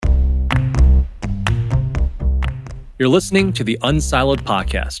You're listening to the Unsiloed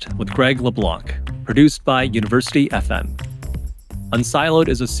Podcast with Greg LeBlanc, produced by University FM. Unsiloed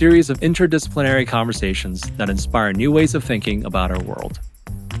is a series of interdisciplinary conversations that inspire new ways of thinking about our world.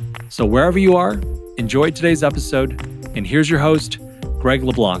 So wherever you are, enjoy today's episode, and here's your host, Greg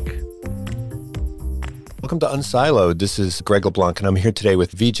LeBlanc. Welcome to Unsiloed. This is Greg LeBlanc, and I'm here today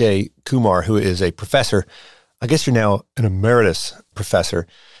with Vijay Kumar, who is a professor. I guess you're now an emeritus professor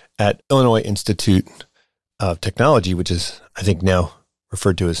at Illinois Institute of Technology, which is, I think, now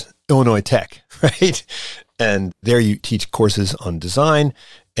referred to as Illinois Tech, right? And there you teach courses on design,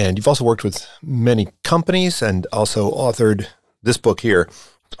 and you've also worked with many companies and also authored this book here,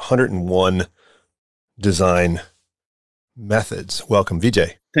 101 Design Methods. Welcome,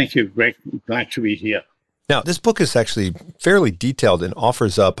 Vijay. Thank you, Greg. Glad to be here. Now, this book is actually fairly detailed and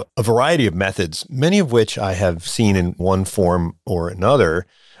offers up a variety of methods, many of which I have seen in one form or another.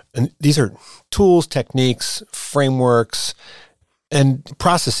 And these are tools, techniques, frameworks, and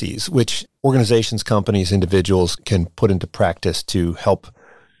processes which organizations, companies, individuals can put into practice to help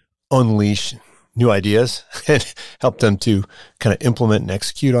unleash new ideas and help them to kind of implement and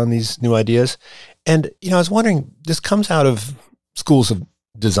execute on these new ideas. And, I was wondering, this comes out of schools of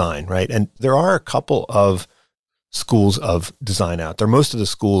design, right? And there are a couple of schools of design out there. Most of the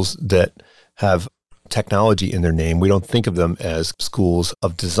schools that have technology in their name, we don't think of them as schools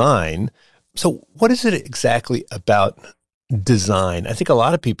of design. So what is it exactly about design? I think a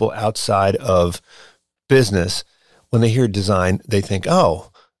lot of people outside of business, when they hear design, they think, oh,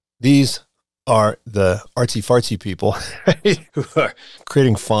 these are the artsy-fartsy people, right? Who are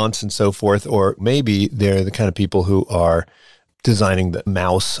creating fonts and so forth, or maybe they're the kind of people who are designing the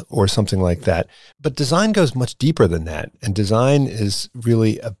mouse or something like that. But design goes much deeper than that. And design is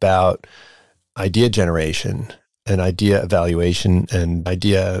really about idea generation and idea evaluation and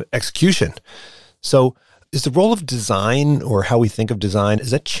idea execution. So is the role of design, or how we think of design,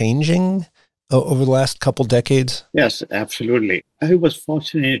 is that changing over the last couple decades? Yes, absolutely. I was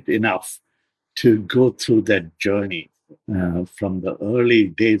fortunate enough to go through that journey from the early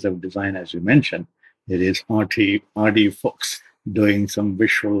days of design, as you mentioned. It is RD folks doing some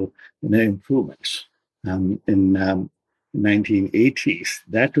visual improvements. In 1980s,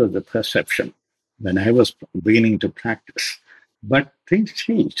 that was the perception when I was beginning to practice. But things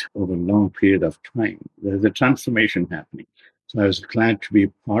changed over a long period of time. There's a transformation happening. So I was glad to be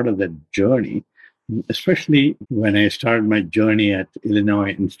part of that journey, especially when I started my journey at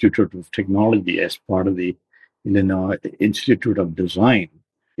Illinois Institute of Technology as part of the Illinois Institute of Design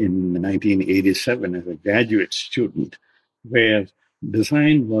in 1987 as a graduate student, where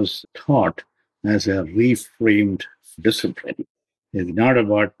design was taught as a reframed discipline. It's not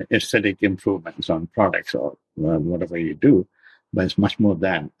about aesthetic improvements on products or whatever you do, but it's much more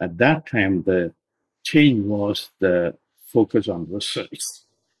than. At that time, the change was the focus on research.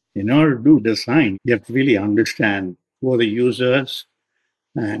 In order to do design, you have to really understand who are the users,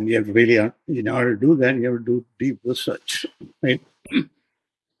 and you have to really, in order to do that, you have to do deep research, right?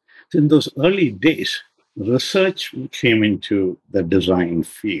 So in those early days, research came into the design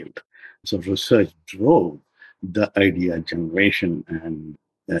field. So research drove the idea generation and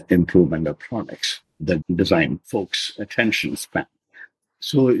improvement of products, the design folks' attention span.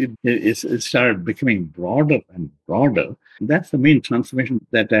 So it started becoming broader and broader. That's the main transformation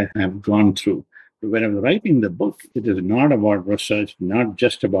that I have gone through. When I was writing the book, it is not about research, not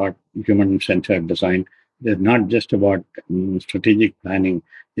just about human-centered design. It's not just about strategic planning.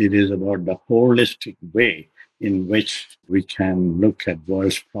 It is about the holistic way in which we can look at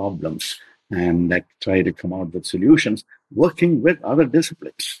world's problems and try to come out with solutions, working with other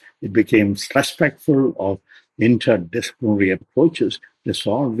disciplines. It became respectful of interdisciplinary approaches to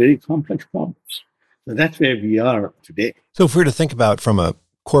solve very complex problems. So that's where we are today. So if we were to think about from a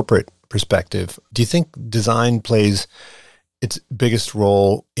corporate perspective, do you think design plays its biggest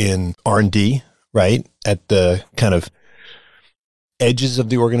role in R&D, right? At the kind of edges of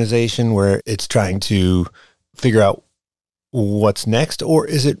the organization where it's trying to figure out what's next, or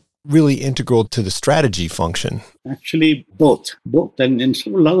is it really integral to the strategy function? Actually, both, and in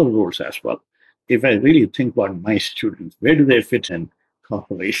several other roles as well. If I really think about my students, where do they fit in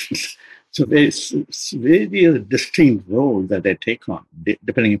corporations? So there's very distinct role that they take on,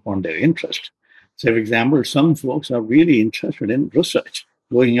 depending upon their interest. So, for example, some folks are really interested in research,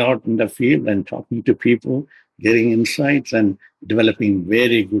 going out in the field and talking to people, getting insights and developing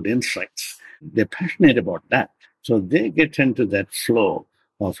very good insights. They're passionate about that. So they get into that flow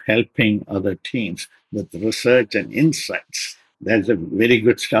of helping other teams with research and insights. That's a very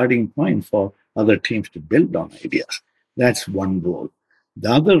good starting point for other teams to build on ideas. That's one role.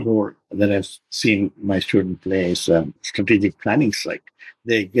 The other role that I've seen my student play is strategic planning side.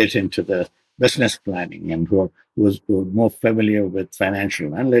 They get into the business planning and who are more familiar with financial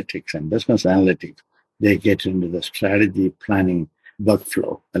analytics and business analytics. They get into the strategy planning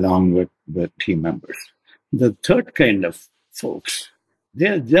workflow along with team members. The third kind of folks,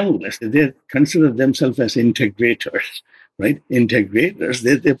 they're generalists. They consider themselves as integrators, right? Integrators,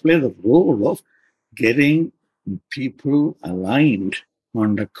 they play the role of getting people aligned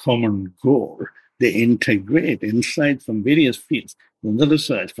on the common goal. They integrate insight from various fields, from the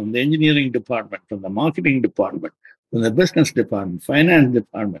research, from the engineering department, from the marketing department, from the business department, finance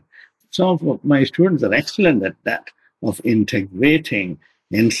department. Some of my students are excellent at that, of integrating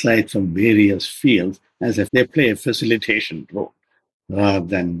insights from various fields as if they play a facilitation role rather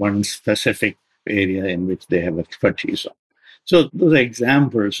than one specific area in which they have expertise on. So those are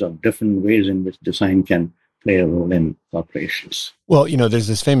examples of different ways in which design can play a role in corporations. Well, there's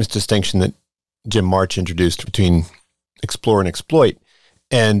this famous distinction that Jim March introduced between explore and exploit.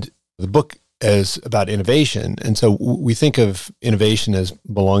 And the book is about innovation. And so we think of innovation as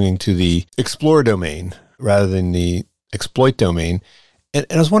belonging to the explore domain rather than the exploit domain. And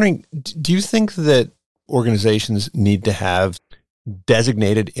I was wondering, do you think that organizations need to have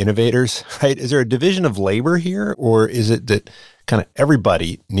designated innovators, right? Is there a division of labor here, or is it that kind of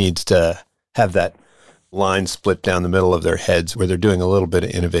everybody needs to have that line split down the middle of their heads where they're doing a little bit of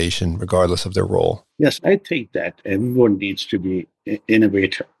innovation regardless of their role? Yes, I think that everyone needs to be an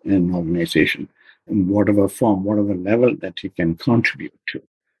innovator in an organization in whatever form, whatever level that you can contribute to.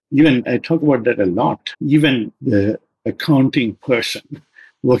 Even I talk about that a lot. Even the accounting person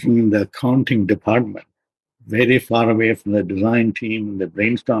working in the accounting department, very far away from the design team and the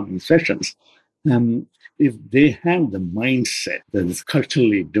brainstorming sessions, if they have the mindset that is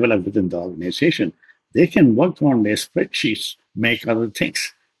culturally developed within the organization, they can work on their spreadsheets, make other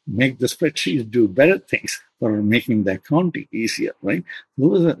things, make the spreadsheets do better things for making the accounting easier, right?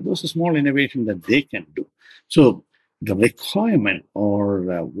 Those are small innovations that they can do. So the requirement or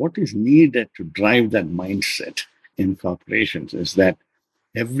what is needed to drive that mindset in corporations is that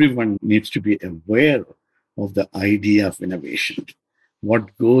everyone needs to be aware of the idea of innovation.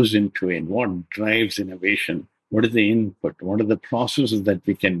 What goes into it, what drives innovation, what is the input, what are the processes that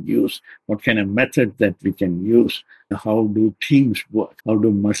we can use, what kind of methods that we can use, how do teams work, how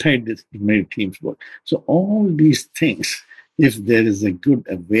do multidisciplinary teams work. So all these things, if there is a good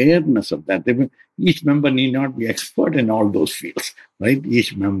awareness of that, each member need not be expert in all those fields, right?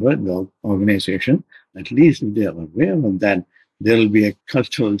 Each member, the organization, at least if they are aware of that, there will be a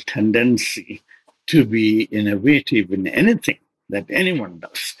cultural tendency to be innovative in anything that anyone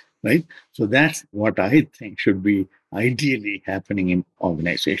does, right? So that's what I think should be ideally happening in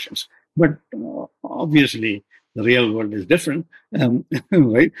organizations. But obviously, the real world is different,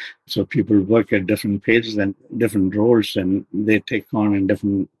 right? So people work at different paces and different roles, and they take on in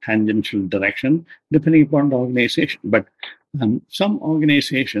different tangential direction depending upon the organization. But some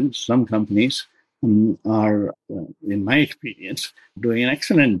organizations, some companies are, in my experience, doing an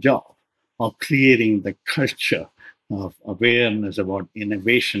excellent job of creating the culture of awareness about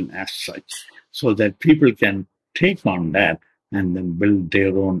innovation as such, so that people can take on that and then build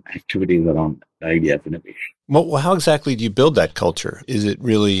their own activities around the idea of innovation. Well, how exactly do you build that culture? Is it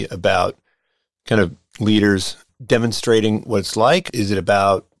really about kind of leaders demonstrating what it's like? Is it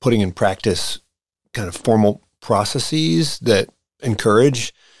about putting in practice kind of formal processes that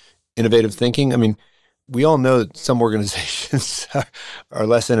encourage innovative thinking? I mean, we all know that some organizations are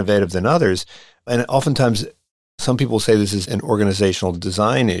less innovative than others. And oftentimes, some people say this is an organizational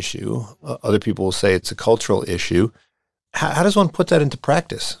design issue. Other people will say it's a cultural issue. How does one put that into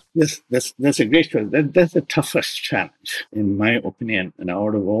practice? Yes, that's a great question. That's the toughest challenge, in my opinion. And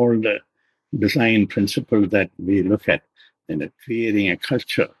out of all the design principles that we look at, creating a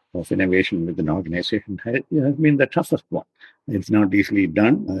culture of innovation within an organization has been the toughest one. It's not easily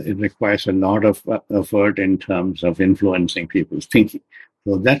done. It requires a lot of effort in terms of influencing people's thinking.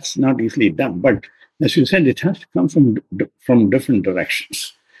 So that's not easily done. But as you said, it has to come from different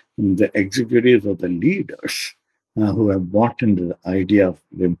directions. The executives or the leaders who have bought into the idea of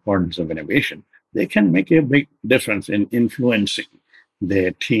the importance of innovation, they can make a big difference in influencing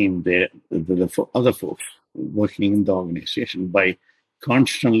their team, the other folks working in the organization by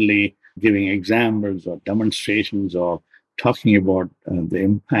constantly giving examples or demonstrations or talking about the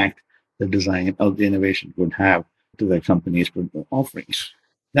impact the design of the innovation would have to the company's offerings.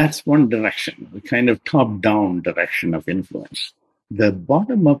 That's one direction, the kind of top-down direction of influence. The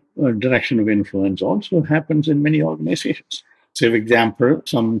bottom-up direction of influence also happens in many organizations. So, for example,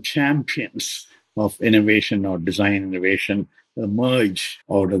 some champions of innovation or design innovation emerge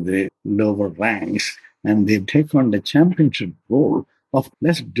out of the lower ranks and they take on the championship role of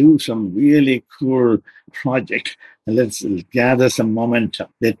let's do some really cool project and let's gather some momentum.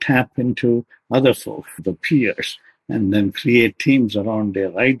 They tap into other folks, the peers, and then create teams around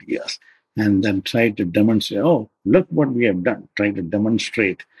their ideas and then try to demonstrate, oh, look what we have done, try to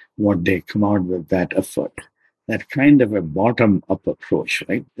demonstrate what they come out with that effort. That kind of a bottom up approach,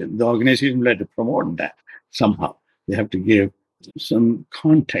 right? The organization will have to promote that somehow. They have to give some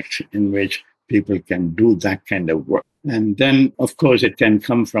context in which people can do that kind of work. And then, of course, it can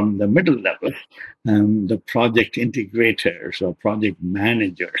come from the middle level, the project integrators or project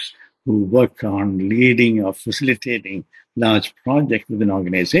managers who work on leading or facilitating large projects within an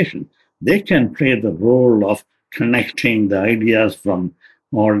organization. They can play the role of connecting the ideas from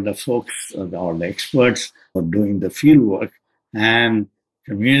all the folks, all the experts who are doing the field work and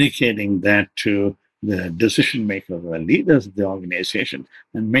communicating that to the decision makers or leaders of the organization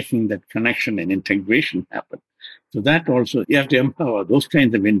and making that connection and integration happen. So that also, you have to empower those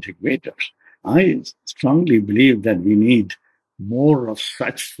kinds of integrators. I strongly believe that we need more of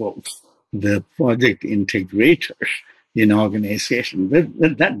such folks, the project integrators in organization.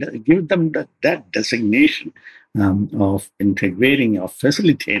 That give them that designation of integrating or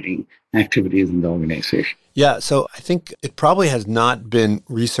facilitating activities in the organization. Yeah, so I think it probably has not been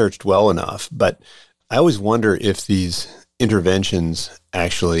researched well enough, but I always wonder if these interventions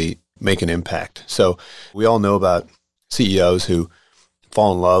actually make an impact. So we all know about CEOs who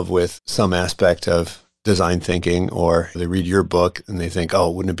fall in love with some aspect of design thinking, or they read your book and they think, oh,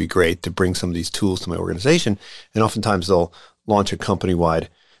 wouldn't it be great to bring some of these tools to my organization? And oftentimes they'll launch a company-wide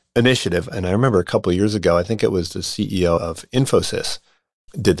initiative. And I remember a couple of years ago, I think it was the CEO of Infosys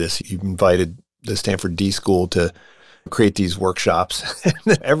did this. He invited the Stanford D School to create these workshops.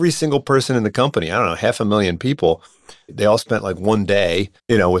 Every single person in the company, I don't know, 500,000 people, they all spent like one day,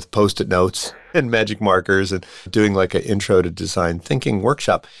 with Post-it notes and magic markers and doing like an intro to design thinking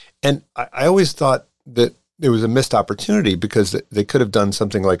workshop. And I always thought that it was a missed opportunity because they could have done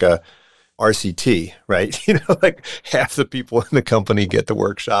something like a RCT, right? Like half the people in the company get the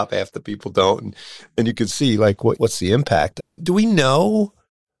workshop, half the people don't. And you could see like what's the impact. Do we know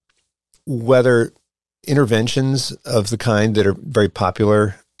whether interventions of the kind that are very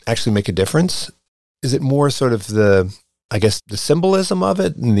popular actually make a difference? Is it more sort of the symbolism of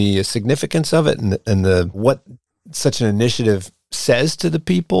it and the significance of it and the what such an initiative says to the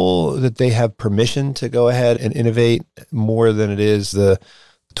people that they have permission to go ahead and innovate more than it is the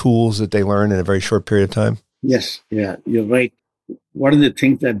tools that they learn in a very short period of time? Yes, yeah, you're right. One of the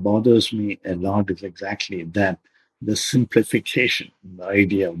things that bothers me a lot is exactly that, the simplification, the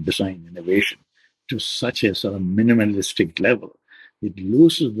idea of design innovation to such a sort of minimalistic level. It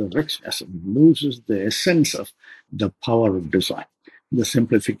loses the richness, it loses the essence of the power of design. The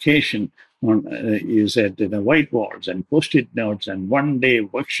simplification is at the whiteboards and post-it notes and one-day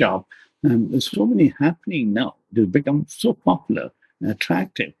workshop. And there's so many happening now. They've become so popular and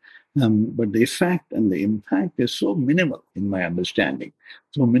attractive. But the effect and the impact is so minimal in my understanding.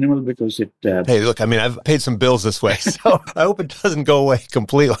 So minimal because it... hey, look, I've paid some bills this way, so I hope it doesn't go away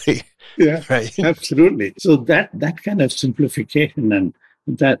completely. Yeah, right. Absolutely. So that kind of simplification and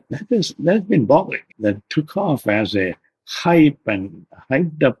that's been bothering. That took off as a hype and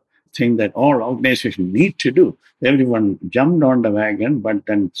hyped up thing that all organizations need to do. Everyone jumped on the wagon, but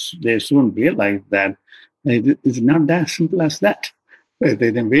then they soon realized that it's not that simple as that. The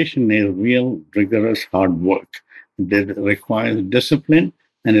innovation is real, rigorous, hard work. It requires discipline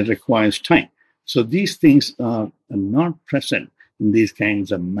and it requires time. So these things are not present in these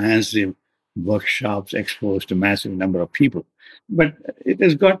kinds of massive workshops exposed to massive number of people. But it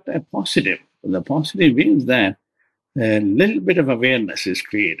has got a positive. The positive means that a little bit of awareness is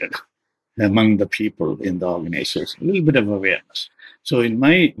created among the people in the organization, a little bit of awareness. So in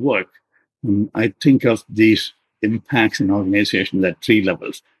my work, I think of these impacts in organizations at three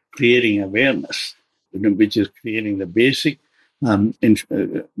levels: creating awareness, which is creating the basic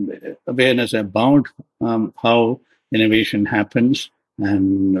awareness about how innovation happens,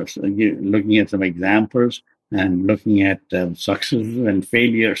 and looking at some examples and looking at successes and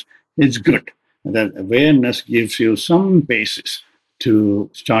failures. It's good. That awareness gives you some basis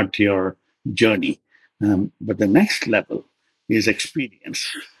to start your journey. But the next level is experience.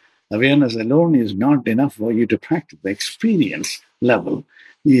 Awareness alone is not enough for you to practice. The experience level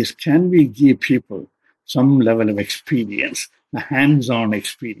is, can we give people some level of experience, a hands-on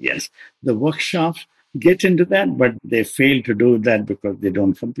experience? The workshops get into that, but they fail to do that because they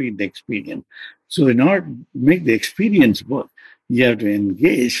don't complete the experience. So in order to make the experience work, you have to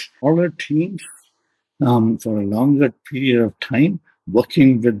engage all our teams, for a longer period of time,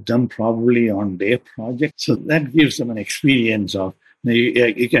 working with them probably on their project. So that gives them an experience of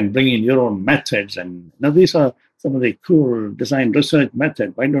you can bring in your own methods. And now these are some of the cool design research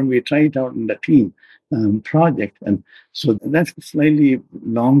methods. Why don't we try it out in the team project? And so that's slightly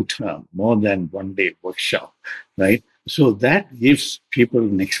long term, more than 1 day workshop, right? So that gives people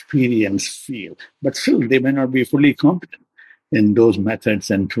an experience feel, but still they may not be fully competent in those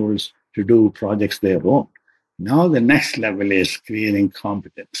methods and tools to do projects their own. Now the next level is creating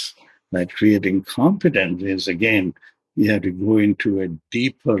competence. Right? Creating competence is again, you have to go into a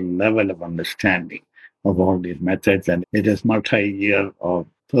deeper level of understanding of all these methods, and it is multi-year of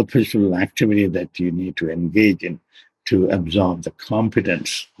purposeful activity that you need to engage in to absorb the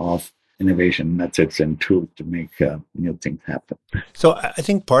competence of innovation methods and tools to make new things happen. So I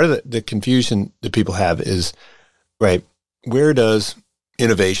think part of the confusion that people have is, right, where does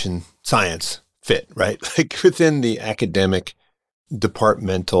innovation science fit, right? Like within the academic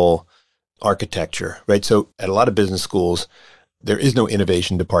departmental architecture, right? So at a lot of business schools, there is no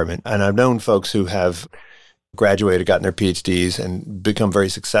innovation department. And I've known folks who have graduated, gotten their PhDs, and become very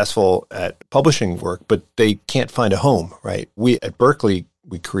successful at publishing work, but they can't find a home, right? We at Berkeley,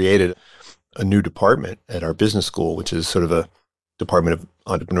 we created a new department at our business school, which is sort of a department of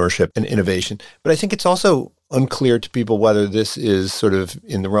entrepreneurship and innovation. But I think it's also unclear to people whether this is sort of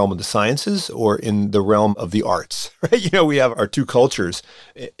in the realm of the sciences or in the realm of the arts, right? You know, we have our two cultures.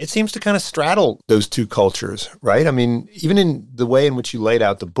 It seems to kind of straddle those two cultures, right? I mean, even in the way in which you laid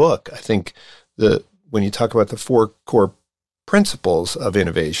out the book, I think when you talk about the 4 core principles of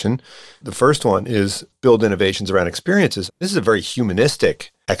innovation, the first one is build innovations around experiences. This is a very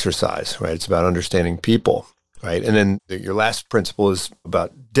humanistic exercise, right? It's about understanding people. Right. And then your last principle is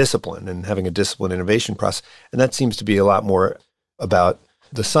about discipline and having a disciplined innovation process. And that seems to be a lot more about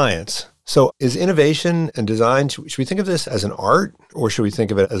the science. So is innovation and design, should we think of this as an art or should we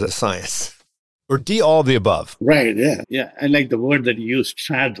think of it as a science? Or D, all of the above? Right. Yeah. Yeah. I like the word that you used,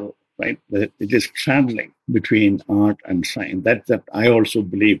 straddle, right? It is straddling between art and science. That I also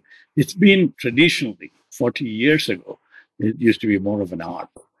believe. It's been traditionally, 40 years ago, it used to be more of an art.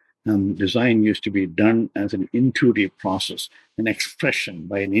 Design used to be done as an intuitive process, an expression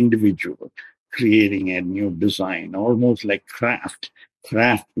by an individual creating a new design, almost like craft.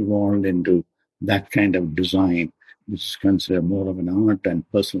 Craft evolved into that kind of design, which is considered more of an art and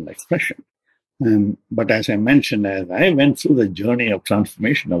personal expression. But as I mentioned, as I went through the journey of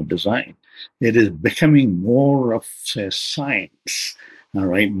transformation of design, it is becoming more of a science, all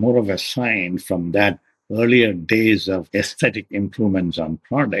right, more of a science from that earlier days of aesthetic improvements on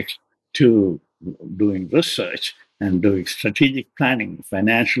products to doing research and doing strategic planning,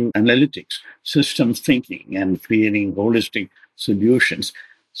 financial analytics, systems thinking, and creating holistic solutions.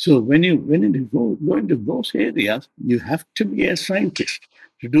 So when you go into those areas, you have to be a scientist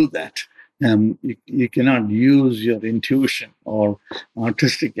to do that. You cannot use your intuition or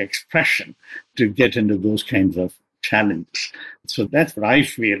artistic expression to get into those kinds of challenges. So that's what I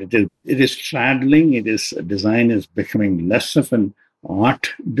feel. It is straddling. Design is becoming less of an art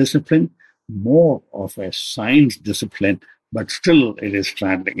discipline, more of a science discipline, but still it is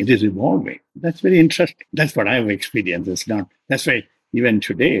straddling. It is evolving. That's very interesting. That's what I've experienced. That's why even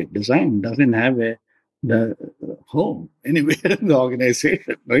today, design doesn't have the home anywhere in the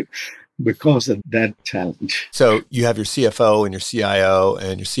organization, right? Because of that challenge. So you have your CFO and your CIO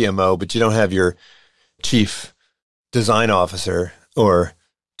and your CMO, but you don't have your chief design officer or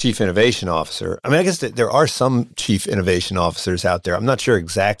chief innovation officer. I mean, I guess that there are some chief innovation officers out there. I'm not sure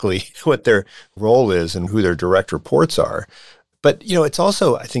exactly what their role is and who their direct reports are. But, you know, it's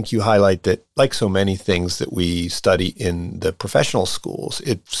also, I think you highlight that, like so many things that we study in the professional schools,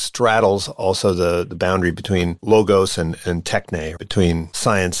 it straddles also the boundary between logos and techne, between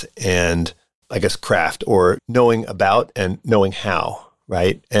science and, I guess, craft, or knowing about and knowing how,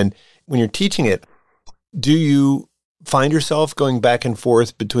 right? And when you're teaching it, do you find yourself going back and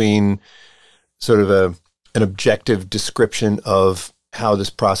forth between sort of an objective description of how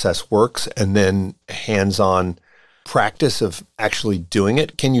this process works and then hands-on practice of actually doing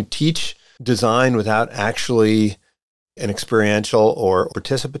it? Can you teach design without actually an experiential or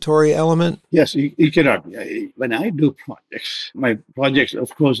participatory element? Yes, you cannot. When I do projects, my projects,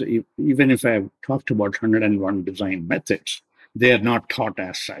 of course, even if I've talked about 101 design methods, they are not taught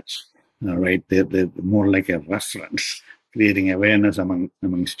as such, right? They're more like a reference, creating awareness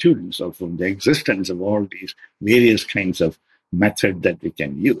among students of the existence of all these various kinds of methods that we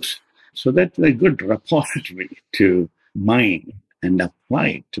can use. So that's a good repository to mine and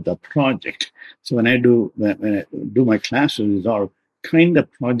apply to the project. So when I do my classes, it's all kind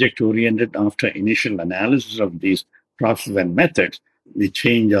of project oriented after initial analysis of these processes and methods. We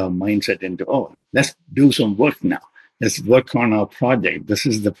change our mindset into, oh, let's do some work now. Let's work on our project. This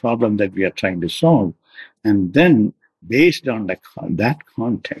is the problem that we are trying to solve. And then, based on that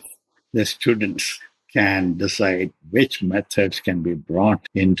context, the students can decide which methods can be brought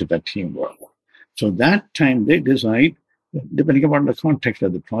into the teamwork. So that time they decide, depending upon the context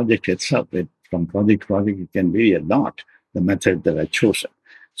of the project itself, from project to project, it can vary a lot, the method that are chosen.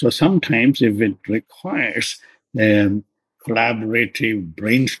 So sometimes if it requires collaborative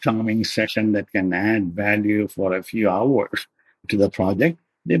brainstorming session that can add value for a few hours to the project,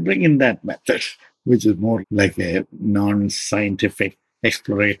 they bring in that method, which is more like a non-scientific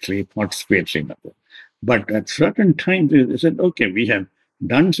exploratory participatory method. But at certain times, they said, okay, we have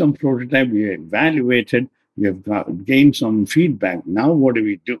done some prototype, we evaluated, we have gained some feedback. Now what do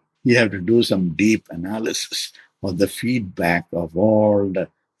we do? You have to do some deep analysis of the feedback of all the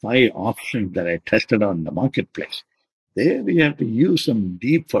 5 options that I tested on the marketplace. There we have to use some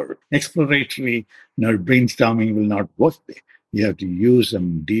deeper exploratory, brainstorming will not work there. You have to use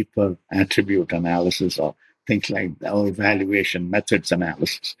some deeper attribute analysis or things like evaluation methods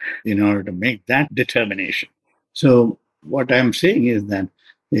analysis in order to make that determination. So what I'm saying is that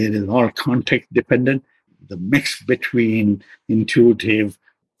it is all context dependent. The mix between intuitive,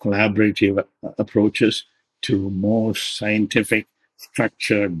 collaborative approaches to more scientific,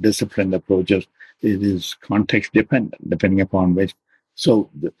 structured, disciplined approaches, it is context dependent, depending upon which. So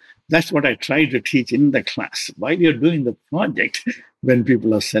that's what I try to teach in the class. While you're doing the project, when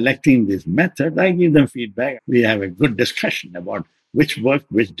people are selecting this method, I give them feedback. We have a good discussion about which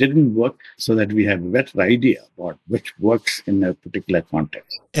worked, which didn't work, so that we have a better idea about which works in a particular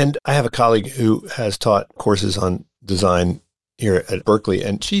context. And I have a colleague who has taught courses on design here at Berkeley,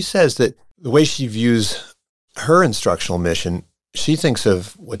 and she says that the way she views her instructional mission, she thinks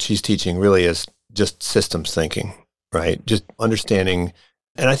of what she's teaching really as just systems thinking, right? Just understanding.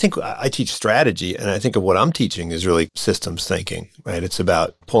 And I think I teach strategy, and I think of what I'm teaching is really systems thinking, right? It's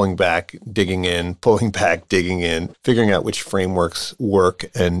about pulling back, digging in, pulling back, digging in, figuring out which frameworks work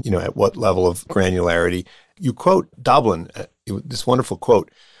and, at what level of granularity. You quote Doblin, this wonderful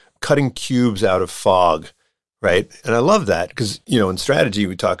quote, cutting cubes out of fog, right? And I love that because, in strategy,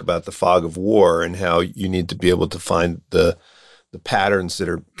 we talk about the fog of war and how you need to be able to find the patterns that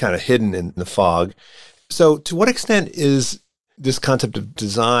are kind of hidden in the fog. So to what extent is this concept of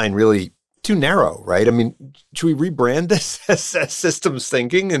design really too narrow, right? I mean, should we rebrand this as systems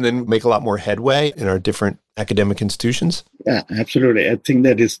thinking and then make a lot more headway in our different academic institutions? Yeah, absolutely. I think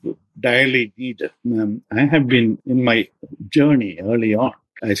that is direly needed. I have been in my journey early on.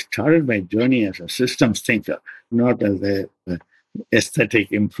 I started my journey as a systems thinker, not as a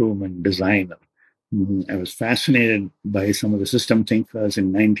aesthetic improvement designer. I was fascinated by some of the system thinkers in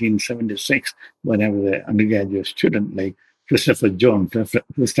 1976 when I was an undergraduate student, like Christopher Jones,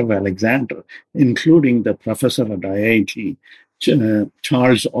 Christopher Alexander, including the professor at IIT,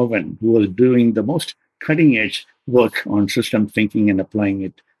 Charles Owen, who was doing the most cutting-edge work on system thinking and applying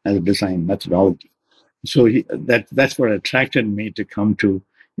it as a design methodology. So that's what attracted me to come to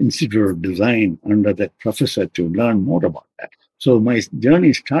Institute of Design under that professor to learn more about that. So my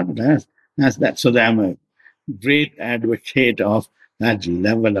journey started as that. So that I'm a great advocate of that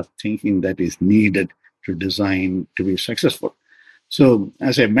level of thinking that is needed to design to be successful. So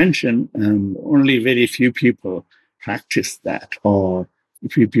as I mentioned, only very few people practice that, or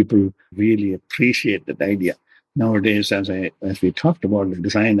few people really appreciate that idea. Nowadays, as we talked about, the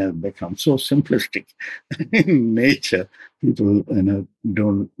design has become so simplistic in nature. People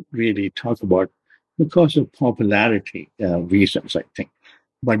don't really talk about because of popularity reasons, I think.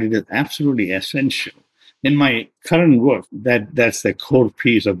 But it is absolutely essential. In my current work, that's the core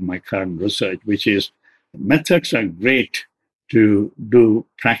piece of my current research, which is methods are great to do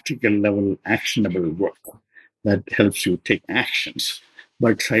practical level actionable work that helps you take actions.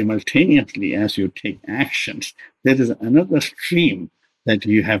 But simultaneously, as you take actions, there is another stream that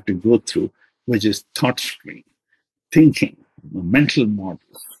you have to go through, which is thought stream, thinking, mental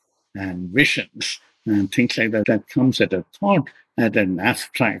models, and visions, and things like that. That comes at a thought at an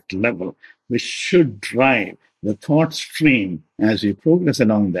abstract level, which should drive the thought stream as you progress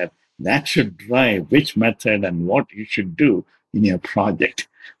along that. That should drive which method and what you should do in your project.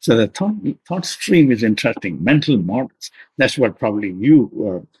 So the thought stream is interesting. Mental models. That's what probably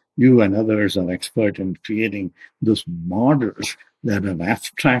you and others are expert in creating those models that are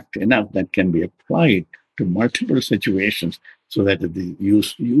abstract enough that can be applied to multiple situations so that it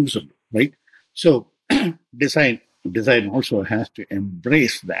is usable, right? So design also has to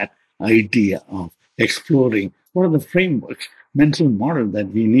embrace that idea of exploring what are the frameworks mental model that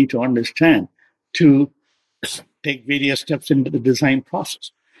we need to understand to take various steps into the design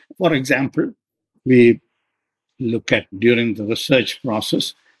process. For example, we look at during the research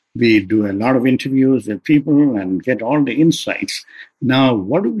process, we do a lot of interviews with people and get all the insights. Now,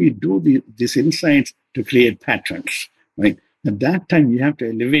 what do we do these insights to create patterns, right? At that time, you have to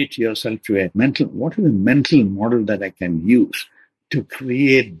elevate yourself to what is the mental model that I can use to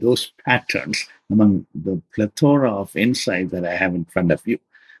create those patterns among the plethora of insights that I have in front of you.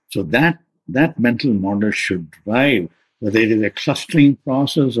 So that mental model should drive whether it is a clustering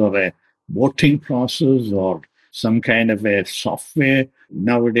process or a voting process or some kind of a software.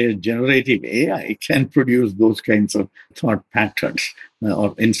 Nowadays, generative AI can produce those kinds of thought patterns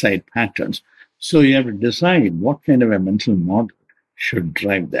or insight patterns. So you have to decide what kind of a mental model should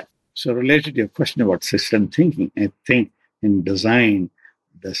drive that. So related to your question about system thinking, I think in design,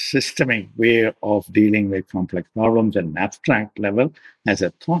 the systemic way of dealing with complex problems at an abstract level as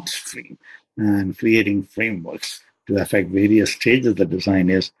a thought stream and creating frameworks to affect various stages of the design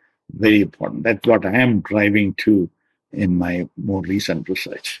is very important. That's what I am driving to in my more recent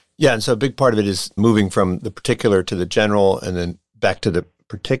research. Yeah, and so a big part of it is moving from the particular to the general and then back to the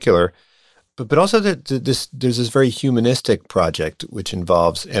particular. But also there's this very humanistic project which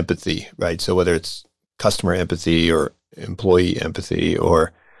involves empathy, right? So whether it's customer empathy or employee empathy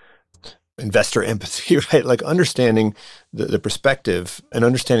or investor empathy, right? Like understanding the perspective and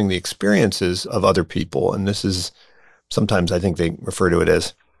understanding the experiences of other people. And this is sometimes I think they refer to it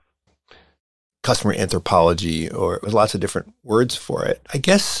as customer anthropology, or there's lots of different words for it. I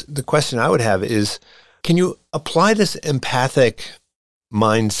guess the question I would have is, can you apply this empathic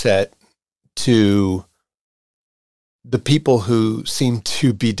mindset to the people who seem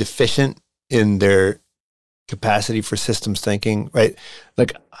to be deficient in their capacity for systems thinking, right?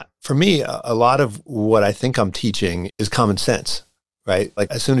 Like for me, a lot of what I think I'm teaching is common sense, right?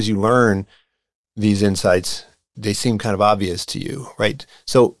 Like as soon as you learn these insights, they seem kind of obvious to you, right?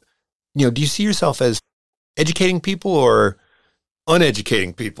 So, do you see yourself as educating people or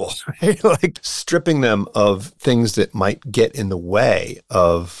uneducating people, right? Like stripping them of things that might get in the way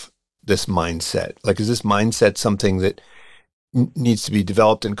of this mindset? Like, is this mindset something that needs to be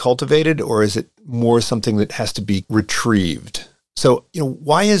developed and cultivated, or is it more something that has to be retrieved? So,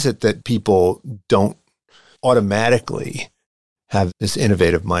 why is it that people don't automatically have this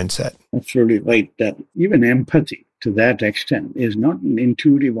innovative mindset? Absolutely right. That even empathy to that extent is not an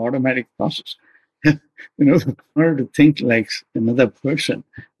intuitive automatic process. In order to think like another person,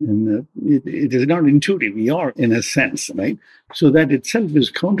 and it is not intuitive. We are, in a sense, right? So that itself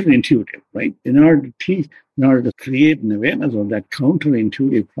is counterintuitive, right? In order to teach, in order to create an awareness of that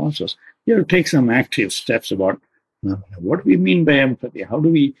counterintuitive process, you have to take some active steps about what we mean by empathy. How do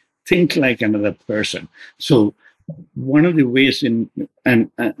we think like another person? So one of the ways and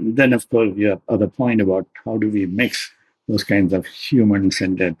then of course your other point about how do we mix those kinds of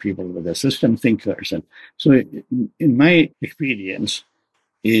human-centered people with the system thinkers. And so in my experience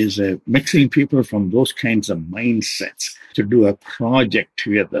is mixing people from those kinds of mindsets to do a project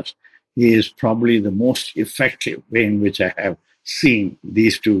together is probably the most effective way in which I have seen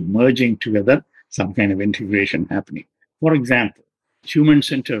these two merging together, some kind of integration happening. For example,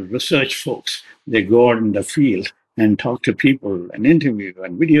 human-centered research folks, they go out in the field and talk to people and interview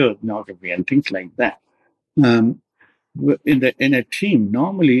and videography and things like that. In a team,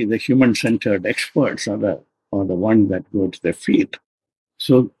 normally the human-centered experts are the ones that go to the field.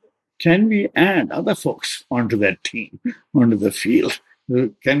 So can we add other folks onto that team, onto the field?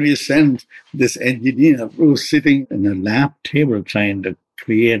 Can we send this engineer who's sitting in a lab table trying to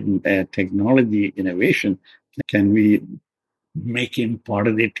create a technology innovation? Can we make him part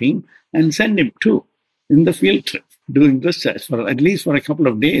of the team and send him too in the field trip, doing research for at least for a couple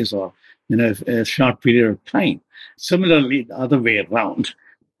of days or a short period of time? Similarly, the other way around,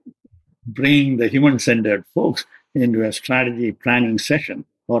 bring the human-centered folks into a strategy planning session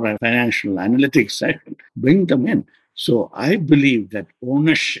or a financial analytics session, bring them in. So I believe that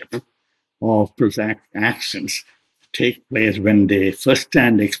ownership of those actions take place when they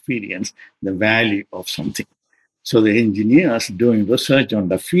firsthand experience the value of something. So the engineers doing research on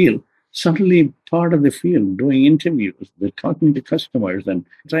the field, suddenly part of the field, doing interviews, they're talking to customers and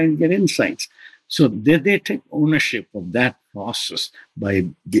trying to get insights. So they take ownership of that process by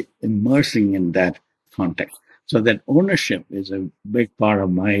immersing in that context. So that ownership is a big part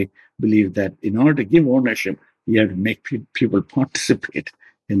of my belief that in order to give ownership, you have to make people participate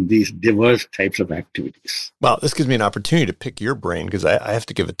in these diverse types of activities. Well, this gives me an opportunity to pick your brain because I have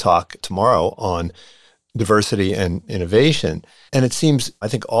to give a talk tomorrow on diversity and innovation. And it seems, I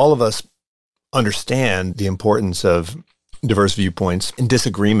think all of us understand the importance of diverse viewpoints and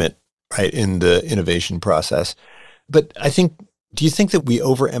disagreement, right, in the innovation process. But I think, do you think that we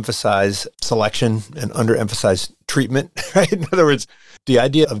overemphasize selection and underemphasize treatment, right? In other words, the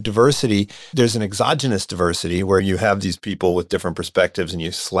idea of diversity, there's an exogenous diversity where you have these people with different perspectives and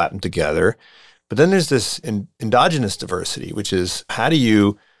you slap them together. But then there's this endogenous diversity, which is how do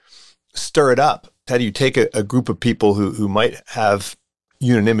you stir it up? How do you take a group of people who might have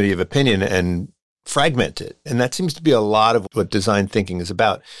unanimity of opinion and fragment it? And that seems to be a lot of what design thinking is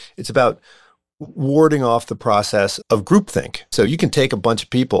about. It's about warding off the process of groupthink. So you can take a bunch of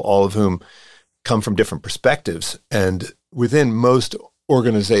people, all of whom come from different perspectives, and within most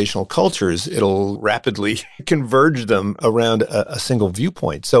organizational cultures, it'll rapidly converge them around a single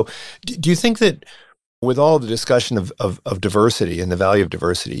viewpoint. So do you think that with all the discussion of diversity and the value of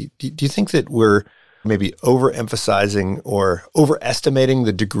diversity, do you think that we're maybe overemphasizing or overestimating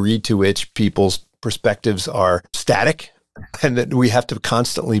the degree to which people's perspectives are static, and that we have to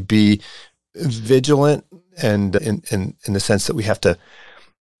constantly be vigilant and in the sense that we have to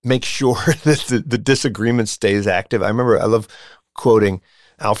make sure that the disagreement stays active? I love quoting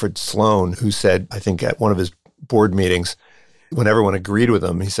Alfred Sloan, who said, I think at one of his board meetings, when everyone agreed with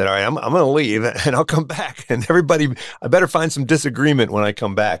him, he said, all right, I'm going to leave and I'll come back. And everybody, I better find some disagreement when I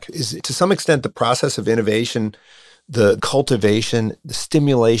come back. Is to some extent the process of innovation, the cultivation, the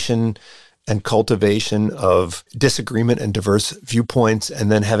stimulation and cultivation of disagreement and diverse viewpoints,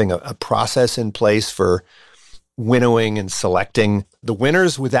 and then having a process in place for winnowing and selecting the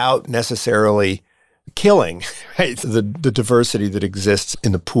winners without necessarily killing, right, the diversity that exists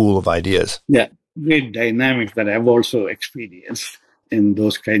in the pool of ideas. Yeah, great dynamics that I've also experienced in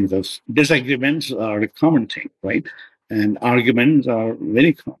those kinds of disagreements are a common thing, right? And arguments are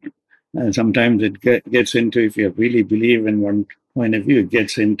very common. And sometimes it gets into, if you really believe in one point of view, it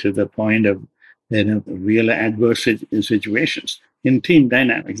gets into the point of real adverse situations. In team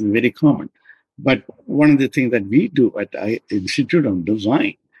dynamics, it's very common. But one of the things that we do at the Institute of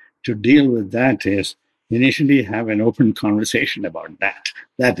Design to deal with that is initially have an open conversation about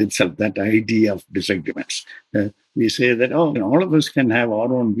that itself, that idea of disagreements. We say that, all of us can have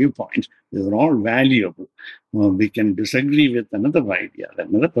our own viewpoints. They're all valuable. We can disagree with another idea that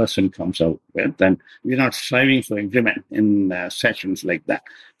another person comes out with, and we're not striving for agreement in sessions like that.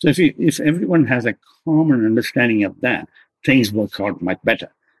 So if everyone has a common understanding of that, things work out much better.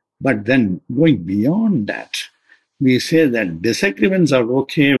 But then going beyond that, we say that disagreements are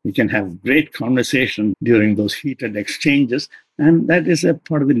okay. We can have great conversation during those heated exchanges. And that is a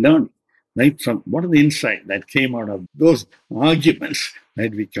part of the learning, right? From what are the insight that came out of those arguments,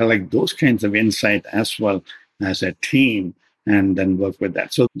 right? We collect those kinds of insight as well as a team and then work with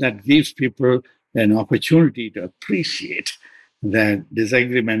that. So that gives people an opportunity to appreciate that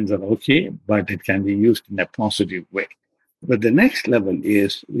disagreements are okay, but it can be used in a positive way. But the next level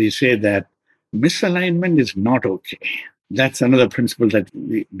is we say that misalignment is not okay. That's another principle, that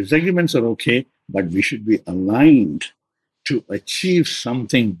disagreements are okay, but we should be aligned to achieve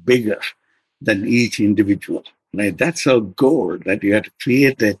something bigger than each individual. Right? That's our goal, that you have to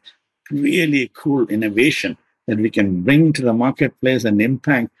create a really cool innovation that we can bring to the marketplace and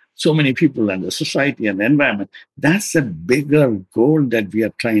impact so many people and the society and the environment. That's a bigger goal that we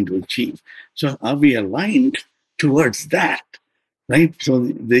are trying to achieve. So are we aligned towards that? Right?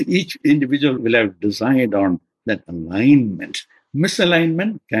 So each individual will have decided on that alignment.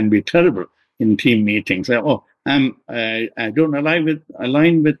 Misalignment can be terrible in team meetings. I don't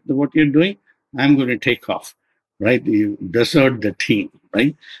align with what you're doing. I'm going to take off. Right? You desert the team.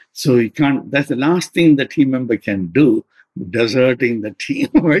 Right? So you can't. That's the last thing the team member can do. Deserting the team.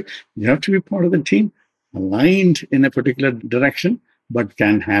 Right? You have to be part of the team, aligned in a particular direction, but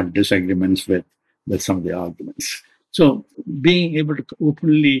can have disagreements with some of the arguments. So being able to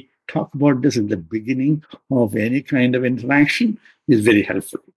openly talk about this at the beginning of any kind of interaction is very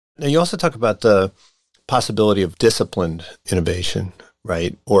helpful. Now, you also talk about the possibility of disciplined innovation,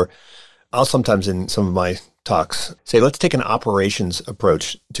 right? Or I'll sometimes in some of my talks say, let's take an operations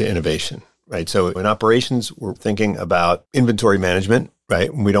approach to innovation, right? So in operations, we're thinking about inventory management,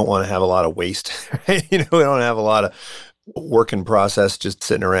 right? We don't want to have a lot of waste, right? We don't want to have a lot of work in process just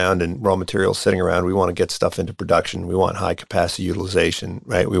sitting around and raw materials sitting around. We want to get stuff into production. We want high capacity utilization,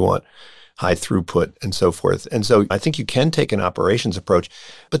 right? We want high throughput and so forth. And so I think you can take an operations approach,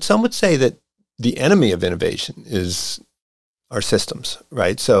 but some would say that the enemy of innovation is our systems,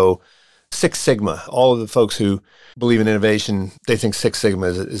 right? So Six Sigma, all of the folks who believe in innovation, they think Six Sigma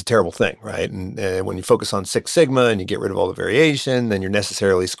is a terrible thing, right? And when you focus on Six Sigma and you get rid of all the variation, then you're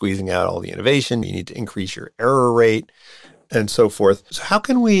necessarily squeezing out all the innovation. You need to increase your error rate and so forth. So how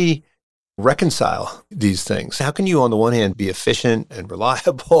can we reconcile these things? How can you, on the one hand, be efficient and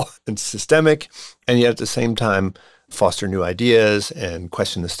reliable and systemic, and yet at the same time foster new ideas and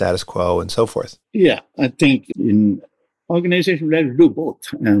question the status quo and so forth? Yeah, I think in organizations, we have to do both.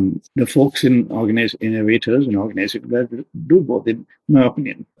 And the folks in innovators and organizations, we have to do both, in my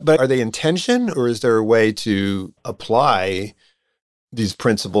opinion. But are they in tension, or is there a way to apply these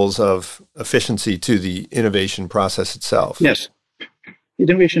principles of efficiency to the innovation process itself? Yes.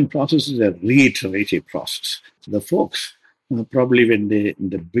 Innovation process is a reiterative process. The folks, probably when in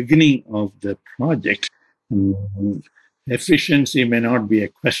the beginning of the project, efficiency may not be a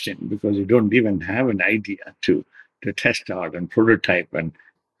question because you don't even have an idea to test out and prototype and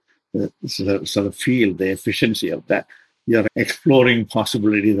sort of feel the efficiency of that. You're exploring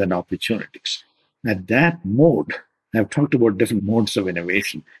possibilities and opportunities. At that mode, I've talked about different modes of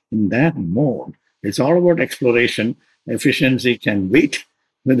innovation. In that mode, it's all about exploration. Efficiency can wait.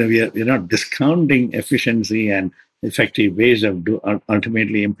 Whether we're not discounting efficiency and effective ways of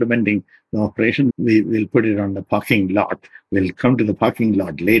ultimately implementing the operation, we'll put it on the parking lot. We'll come to the parking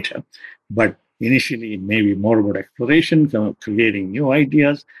lot later. But initially, it may be more about exploration, creating new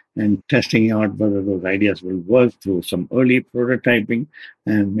ideas, and testing out whether those ideas will work through some early prototyping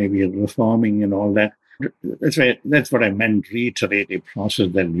and maybe reforming and all that. That's what I meant, reiterative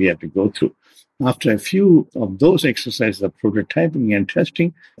process that we have to go through. After a few of those exercises of prototyping and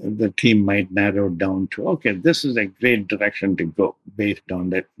testing, the team might narrow down to, okay, this is a great direction to go based on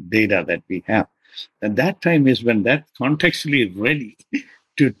the data that we have. And that time is when that contextually ready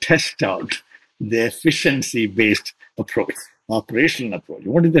to test out the efficiency-based approach, operational approach.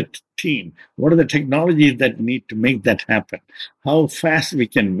 What is the team? What are the technologies that need to make that happen? How fast we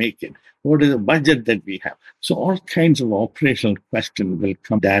can make it? What is the budget that we have? So all kinds of operational questions will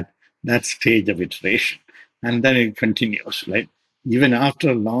come that stage of iteration. And then it continues, right? Even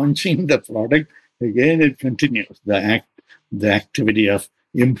after launching the product, again, it continues. The activity of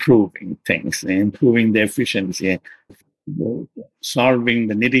improving things, improving the efficiency, solving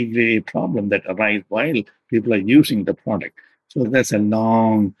the nitty-gritty problem that arise while people are using the product. So that's a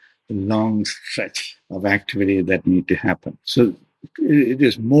long stretch of activity that need to happen. So it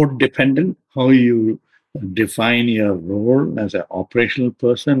is more dependent how you define your role as an operational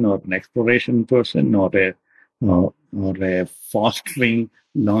person or an exploration person or a fostering,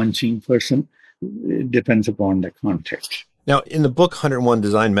 launching person. It depends upon the context. Now, in the book, 101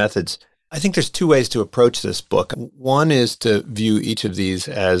 Design Methods, I think there's two ways to approach this book. One is to view each of these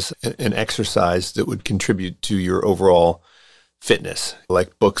as an exercise that would contribute to your overall fitness,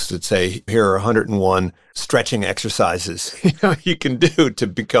 like books that say, here are 101 stretching exercises you can do to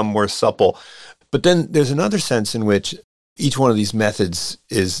become more supple. But then there's another sense in which each one of these methods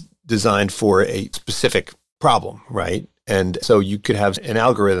is designed for a specific problem, right? And so you could have an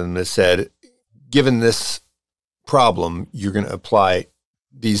algorithm that said, given this problem, you're going to apply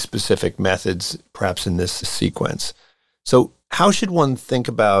these specific methods, perhaps in this sequence. So how should one think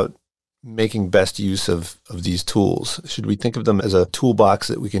about making best use of these tools? Should we think of them as a toolbox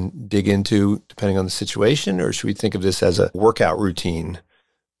that we can dig into depending on the situation, or should we think of this as a workout routine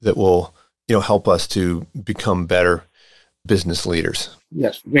that will help us to become better business leaders?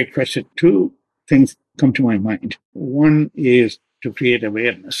 Yes, great question. Two things come to my mind. One is to create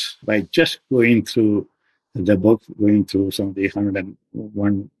awareness by just going through the book, going through some of the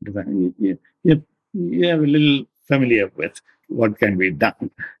 101 design. You have a little familiar with what can be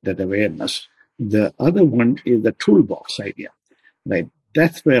done, that awareness. The other one is the toolbox idea, right?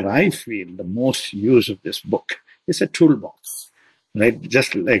 That's where I feel the most use of this book. It's a toolbox. Right?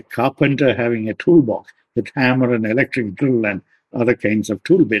 Just like carpenter having a toolbox with hammer and electric drill and other kinds of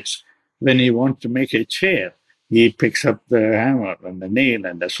tool bits. When he wants to make a chair, he picks up the hammer and the nail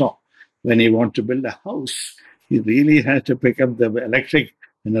and the saw. When he wants to build a house, he really has to pick up the electric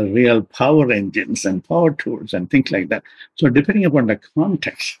and the real power engines and power tools and things like that. So depending upon the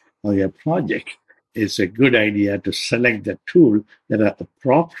context of your project, it's a good idea to select the tool that are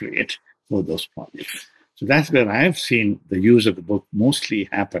appropriate for those projects. So that's where I've seen the use of the book mostly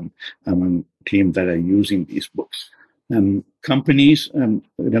happen among teams that are using these books. Companies, some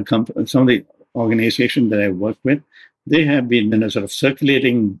of the organizations that I work with, they have been sort of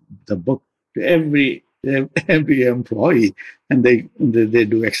circulating the book to every employee, and they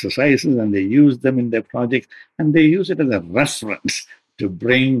do exercises and they use them in their projects, and they use it as a reference to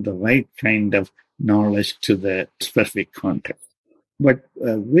bring the right kind of knowledge to the specific context. But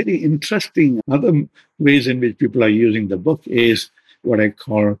very interesting other ways in which people are using the book is what I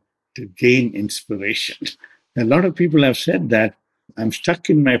call to gain inspiration. A lot of people have said that I'm stuck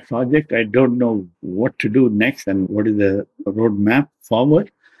in my project. I don't know what to do next and what is the roadmap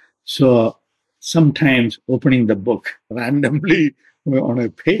forward. So sometimes opening the book randomly on a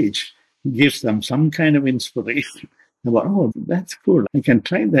page gives them some kind of inspiration about, oh, that's cool. I can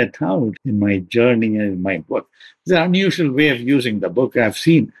try that out in my journey and in my work. It's an unusual way of using the book. I've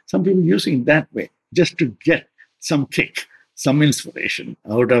seen some people using it that way just to get some kick, some inspiration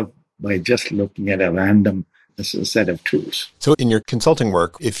out of by just looking at a random set of tools. So in your consulting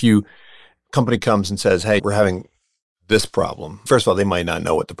work, if company comes and says, hey, we're having this problem. First of all, they might not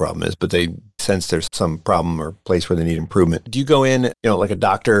know what the problem is, but they sense there's some problem or place where they need improvement. Do you go in, like a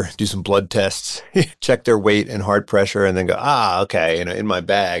doctor, do some blood tests, check their weight and heart pressure, and then go, okay, in my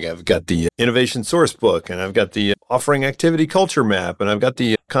bag, I've got the innovation source book, and I've got the offering activity culture map, and I've got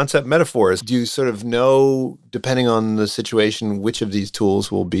the concept metaphors. Do you sort of know, depending on the situation, which of these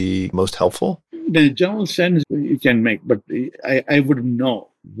tools will be most helpful? The general sense you can make, but I wouldn't know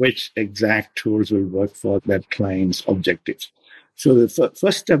which exact tools will work for that client's objectives. So the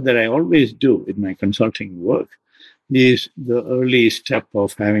first step that I always do in my consulting work is the early step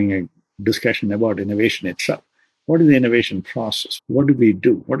of having a discussion about innovation itself. What is the innovation process? What do we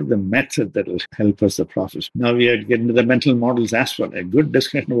do? What are the methods that will help us the process? Now we are getting into the mental models as well. A good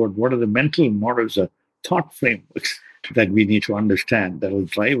discussion about what are the mental models or thought frameworks that we need to understand that will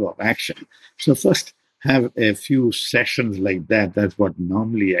drive our action. So first, have a few sessions like that. That's what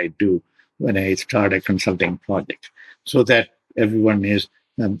normally I do when I start a consulting project, so that everyone is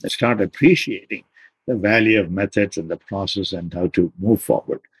start appreciating the value of methods and the process and how to move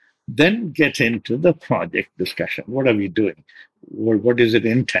forward. Then get into the project discussion. What are we doing? What is it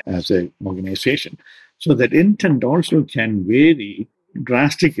intent as an organization? So that intent also can vary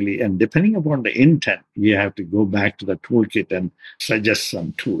drastically, and depending upon the intent, you have to go back to the toolkit and suggest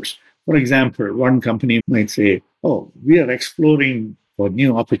some tools. For example, one company might say, oh, we are exploring for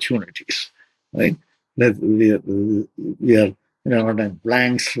new opportunities, right? That we are on a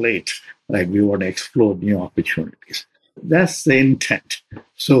blank slate, right? We want to explore new opportunities. That's the intent.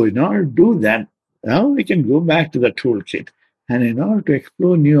 So in order to do that, now we can go back to the toolkit. And in order to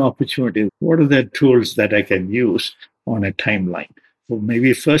explore new opportunities, what are the tools that I can use on a timeline? So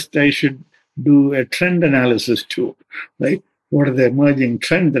maybe first I should do a trend analysis tool, right? What are the emerging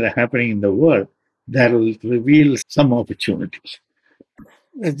trends that are happening in the world that will reveal some opportunities?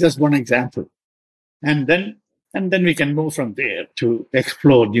 That's just one example. And then we can move from there to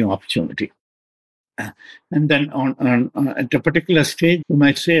explore new opportunity. And then at a particular stage, we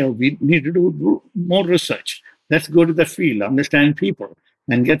might say, oh, we need to do more research. Let's go to the field, understand people,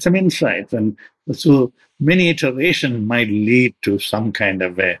 and get some insights. And so many iterations might lead to some kind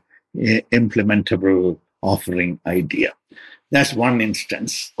of a implementable offering idea. That's one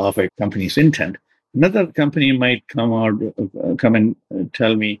instance of a company's intent. Another company might come and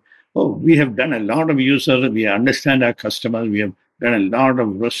tell me, oh, we have done a lot of users, we understand our customers, we have done a lot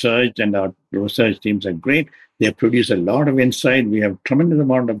of research, and our research teams are great. They have produced a lot of insight. We have tremendous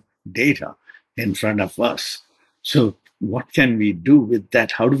amount of data in front of us. So what can we do with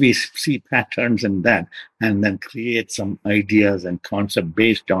that? How do we see patterns in that and then create some ideas and concepts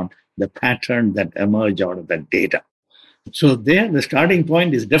based on the pattern that emerge out of that data? So there, the starting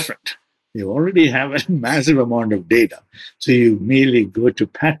point is different. You already have a massive amount of data. So you merely go to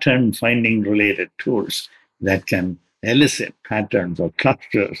pattern finding related tools that can elicit patterns or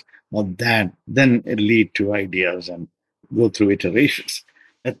clusters of that, then it lead to ideas and go through iterations.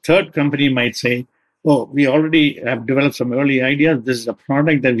 A third company might say, oh, we already have developed some early ideas. This is a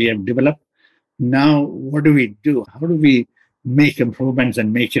product that we have developed. Now, what do we do? How do we make improvements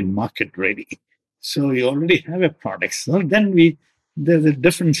and make it market ready? So you already have a product. So then there's a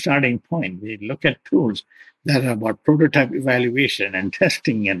different starting point. We look at tools that are about prototype evaluation and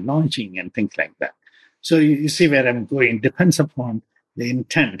testing and launching and things like that. So you see where I'm going. It depends upon the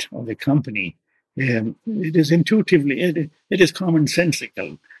intent of the company. It is intuitively, it is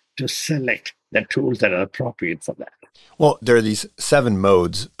commonsensical to select the tools that are appropriate for that. Well, there are these 7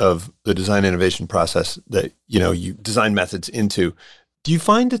 modes of the design innovation process that, you design methods into. Do you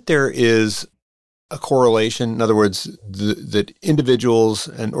find that there is a correlation? In other words, that individuals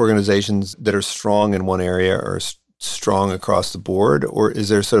and organizations that are strong in one area are strong across the board? Or is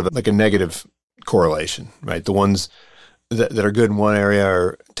there sort of like a negative correlation, right? The ones that are good in one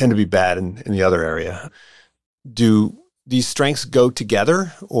area tend to be bad in the other area. Do these strengths go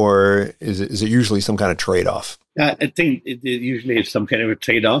together, or is it usually some kind of trade-off? I think it usually is some kind of a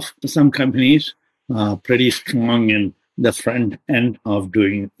trade-off. Some companies are pretty strong in the front end of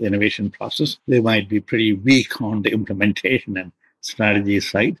doing the innovation process. They might be pretty weak on the implementation and strategy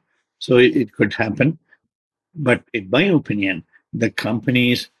side. So it could happen. But in my opinion, the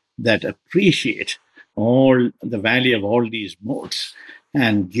companies that appreciate all the value of all these modes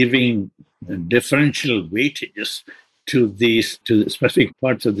and giving differential weightages to the specific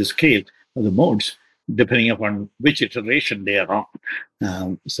parts of the scale of the modes, depending upon which iteration they are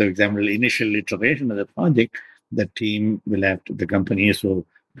on. So, example, initial iteration of the project, the team will have to, the companies will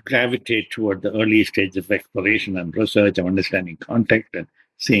gravitate toward the early stage of exploration and research of understanding context and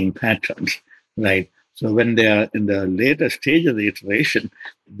seeing patterns, right? So when they are in the later stage of the iteration,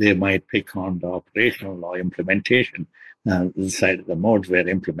 they might pick on the operational or implementation side of the modes where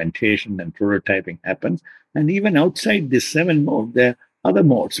implementation and prototyping happens. And even outside this 7 mode, there are other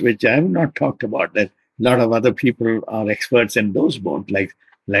modes which I have not talked about, that a lot of other people are experts in those modes,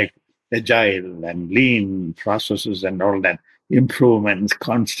 like agile and lean processes and all that, improvements,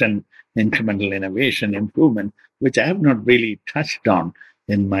 constant incremental innovation, improvement, which I have not really touched on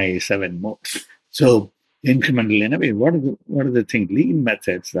in my 7 modes. So incremental innovation, what are the things, lean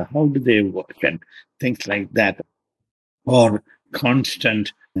methods, how do they work, and things like that, or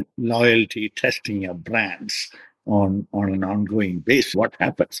constant loyalty testing your brands on an ongoing basis. What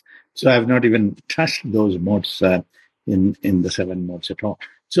happens? So I've not even touched those modes in the 7 modes at all.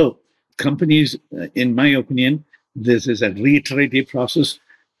 So companies, in my opinion, this is a reiterative process.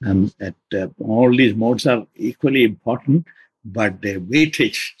 All these modes are equally important, but their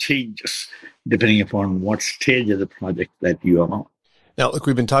weightage changes depending upon what stage of the project that you are on. Now, look,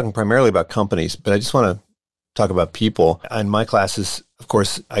 we've been talking primarily about companies, but I just want to talk about people. In my classes, of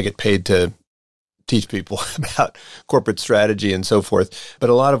course, I get paid to teach people about corporate strategy and so forth. But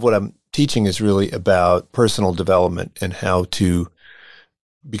a lot of what I'm teaching is really about personal development and how to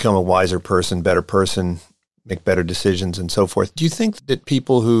become a wiser person, better person, make better decisions and so forth. Do you think that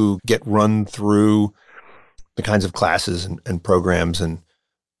people who get run through the kinds of classes and programs and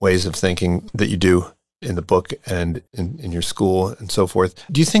ways of thinking that you do in the book and in your school and so forth,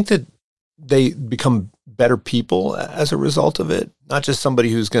 do you think that they become better people as a result of it? Not just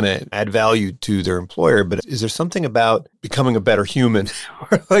somebody who's going to add value to their employer, but is there something about becoming a better human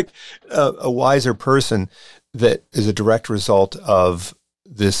or like a wiser person that is a direct result of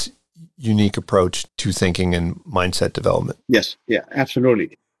this unique approach to thinking and mindset development? Yes, yeah,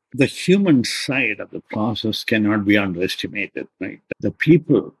 absolutely. The human side of the process cannot be underestimated, right? The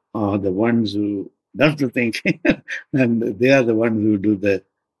people are the ones who does the thinking, and they are the ones who do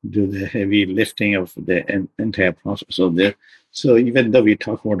the heavy lifting of the entire process. So even though we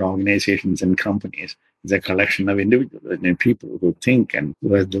talk about organizations and companies, it's a collection of individuals and people who think and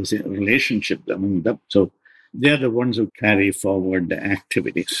who have those relationships among them. So they're the ones who carry forward the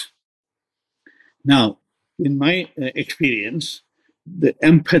activities. Now, in my experience, the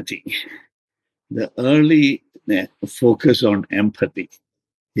empathy, the early focus on empathy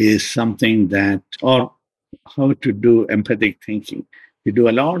is something that, or how to do empathic thinking. We do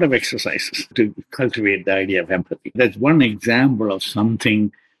a lot of exercises to cultivate the idea of empathy. That's one example of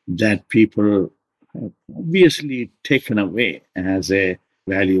something that people have obviously taken away as a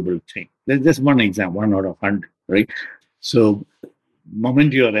valuable thing. That's just one example, 1 out of 100, right? So,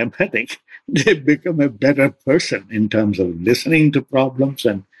 moment you're empathic, they become a better person in terms of listening to problems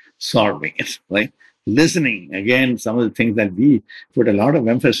and solving it, right? Listening, again, some of the things that we put a lot of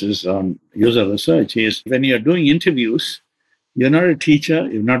emphasis on user research is when you're doing interviews, you're not a teacher,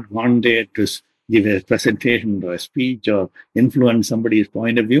 you've not gone there to give a presentation or a speech or influence somebody's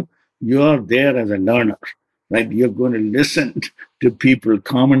point of view. You're there as a learner, right? You're going to listen to people,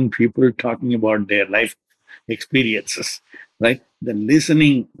 common people talking about their life experiences, right? The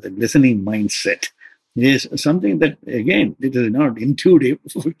listening mindset is something that, again, it is not intuitive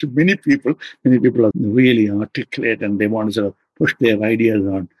to many people. Many people are really articulate and they want to sort of push their ideas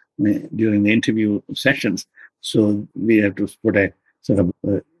on during the interview sessions. So we have to put a sort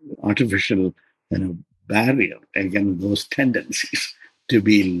of artificial barrier against those tendencies to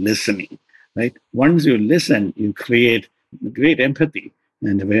be listening, right? Once you listen, you create great empathy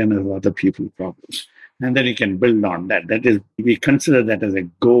and awareness of other people's problems. And then you can build on that. That is, we consider that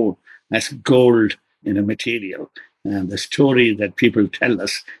as gold in a material, and the story that people tell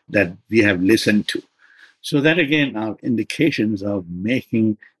us that we have listened to. So that again are indications of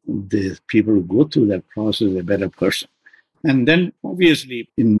making the people who go through that process a better person. And then obviously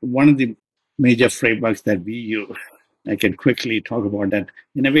in one of the major frameworks that we use, I can quickly talk about that.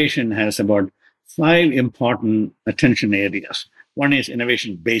 Innovation has about 5 important attention areas. One is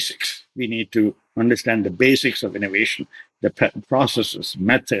innovation basics. We need to understand the basics of innovation, the processes,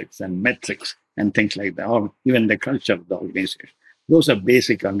 methods, and metrics, and things like that, or even the culture of the organization. Those are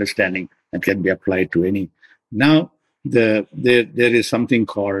basic understanding that can be applied to any. Now, there is something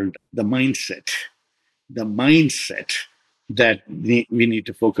called the mindset. The mindset that we need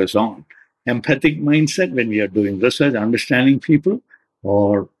to focus on. Empathic mindset when we are doing research, understanding people,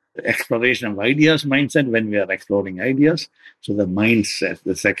 or exploration of ideas mindset when we are exploring ideas. So the mindset,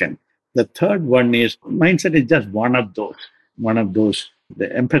 the second. The third one is mindset is just one of those. One of those.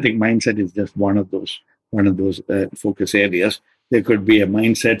 The empathic mindset is just one of those. One of those focus areas. There could be a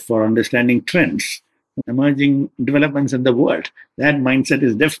mindset for understanding trends, emerging developments in the world. That mindset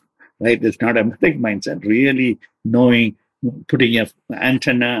is different, right? It's not empathic mindset. Really knowing, putting your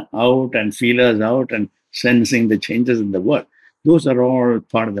antenna out and feelers out and sensing the changes in the world. Those are all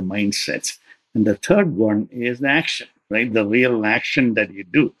part of the mindsets. And the third one is the action, right? The real action that you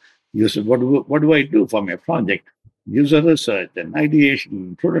do. You say, what do I do for my project? User research and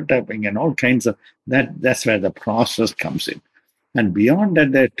ideation, prototyping, and all kinds of that. That's where the process comes in. And beyond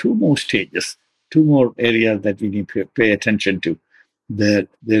that, there are two more stages, two more areas that we need to pay attention to. There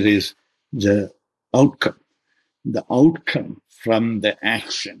is the outcome. The outcome from the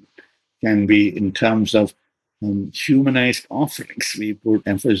action can be in terms of humanized offerings. We put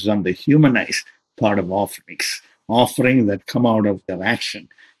emphasis on the humanized part of offerings that come out of their action.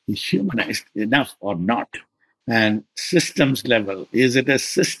 Is humanized enough or not? And systems level, is it a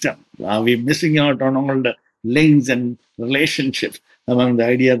system? Are we missing out on all the links and relationships among the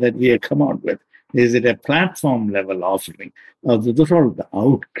idea that we have come out with? Is it a platform level offering? Those are all the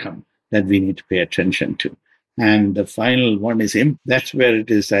outcome that we need to pay attention to. And the final one is that's where it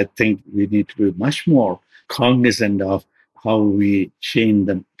is, I think we need to be much more cognizant of how we change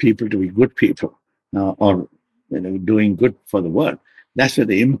the people to be good people or doing good for the world. That's where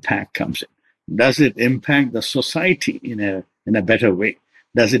the impact comes in. Does it impact the society in a better way?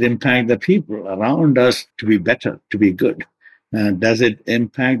 Does it impact the people around us to be better, to be good? Does it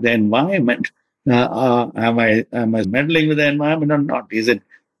impact the environment? Am I meddling with the environment or not? Is it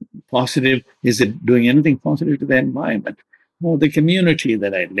positive? Is it doing anything positive to the environment or the community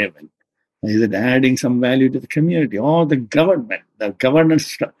that I live in? Is it adding some value to the community or the government, the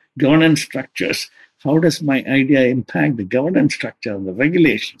governance structures? How does my idea impact the governance structure and the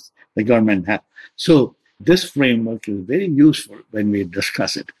regulations the government has? So this framework is very useful when we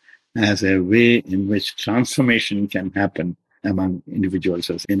discuss it as a way in which transformation can happen among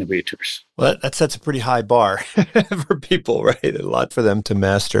individuals as innovators. Well, that sets a pretty high bar for people, right? A lot for them to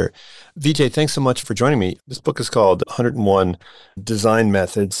master. Vijay, thanks so much for joining me. This book is called 101 Design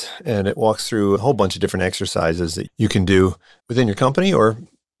Methods, and it walks through a whole bunch of different exercises that you can do within your company or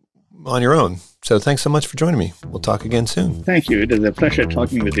on your own. So thanks so much for joining me. We'll talk again soon. Thank you. It is a pleasure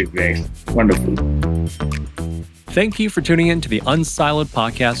talking with you guys. Wonderful. Thank you for tuning in to the Unsiloed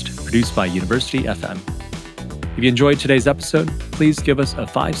podcast produced by University FM. If you enjoyed today's episode, please give us a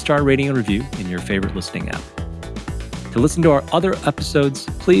 5-star rating and review in your favorite listening app. To listen to our other episodes,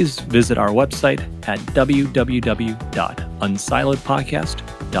 please visit our website at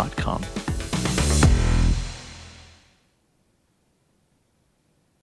www.unsiloedpodcast.com.